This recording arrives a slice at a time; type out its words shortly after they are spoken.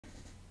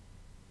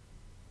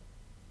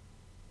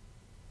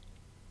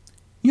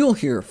You'll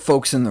hear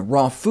folks in the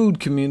raw food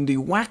community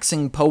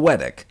waxing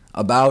poetic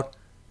about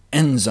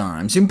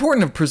enzymes, the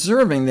importance of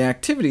preserving the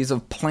activities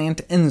of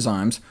plant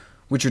enzymes,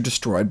 which are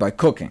destroyed by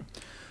cooking.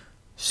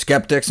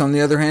 Skeptics, on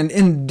the other hand,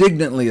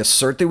 indignantly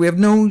assert that we have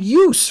no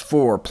use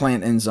for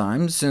plant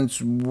enzymes,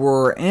 since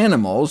we're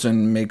animals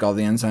and make all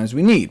the enzymes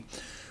we need.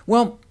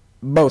 Well,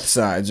 both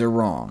sides are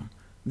wrong.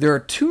 There are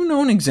two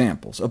known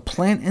examples of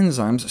plant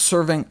enzymes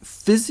serving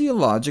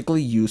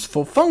physiologically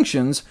useful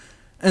functions,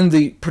 and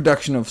the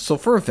production of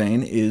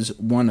sulforaphane is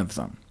one of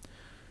them.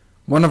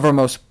 One of our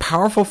most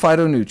powerful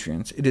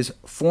phytonutrients, it is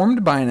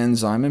formed by an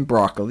enzyme in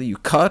broccoli. You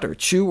cut or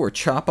chew or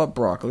chop up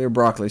broccoli or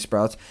broccoli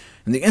sprouts,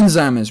 and the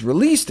enzyme is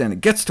released, and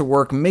it gets to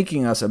work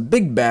making us a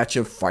big batch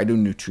of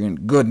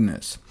phytonutrient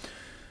goodness.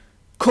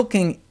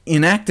 Cooking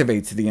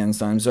inactivates the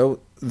enzymes,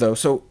 though,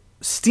 so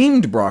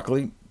steamed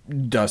broccoli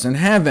doesn't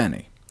have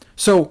any.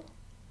 So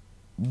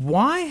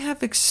why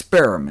have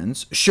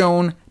experiments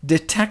shown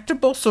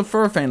detectable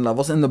sulforaphane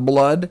levels in the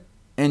blood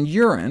and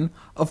urine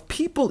of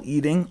people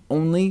eating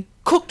only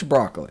cooked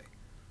broccoli?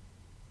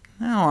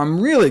 Now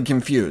I'm really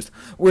confused.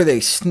 Were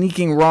they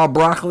sneaking raw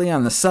broccoli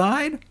on the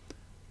side?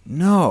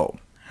 No.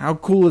 How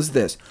cool is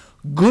this?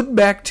 Good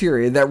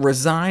bacteria that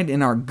reside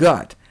in our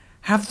gut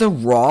have the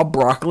raw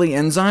broccoli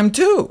enzyme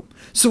too.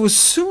 So as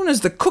soon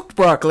as the cooked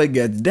broccoli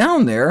gets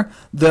down there,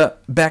 the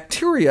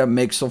bacteria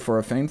make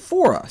sulforaphane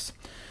for us.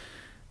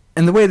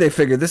 And the way they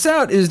figure this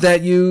out is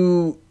that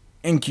you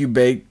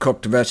incubate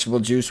cooked vegetable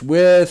juice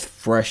with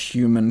fresh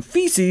human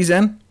feces,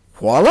 and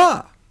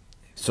voila!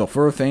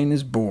 Sulforaphane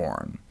is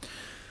born.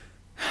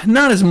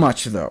 Not as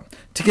much, though.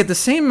 To get the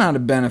same amount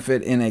of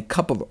benefit in a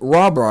cup of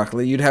raw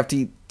broccoli, you'd have to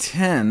eat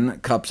 10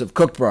 cups of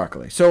cooked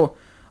broccoli. So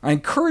I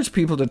encourage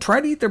people to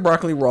try to eat their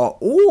broccoli raw,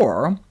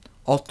 or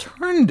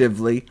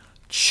alternatively,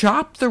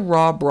 chop the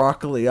raw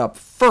broccoli up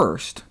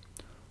first,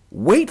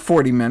 wait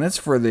 40 minutes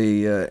for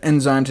the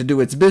enzyme to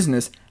do its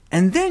business,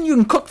 and then you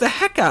can cook the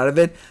heck out of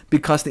it,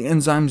 because the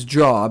enzyme's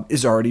job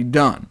is already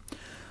done.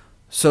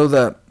 So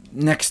the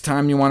next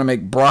time you want to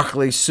make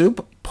broccoli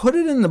soup, put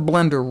it in the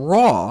blender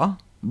raw,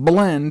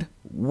 blend,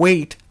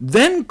 wait,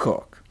 then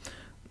cook.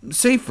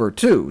 Safer,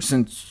 too,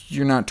 since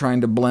you're not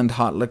trying to blend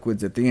hot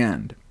liquids at the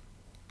end.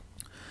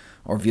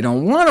 Or if you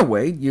don't want to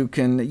wait, you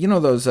can,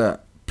 those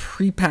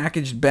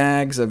pre-packaged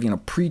bags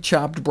of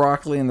pre-chopped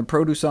broccoli in the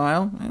produce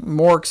aisle?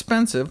 More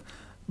expensive,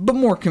 but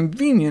more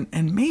convenient,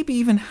 and maybe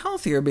even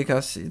healthier,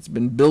 because it's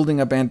been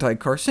building up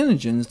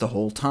anti-carcinogens the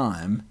whole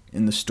time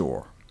in the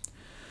store.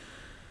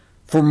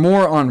 For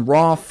more on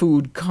raw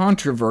food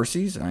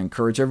controversies, I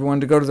encourage everyone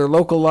to go to their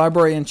local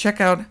library and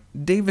check out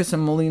Davis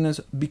and Molina's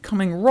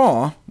Becoming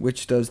Raw,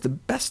 which does the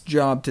best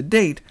job to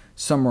date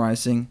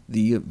summarizing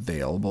the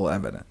available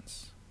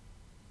evidence.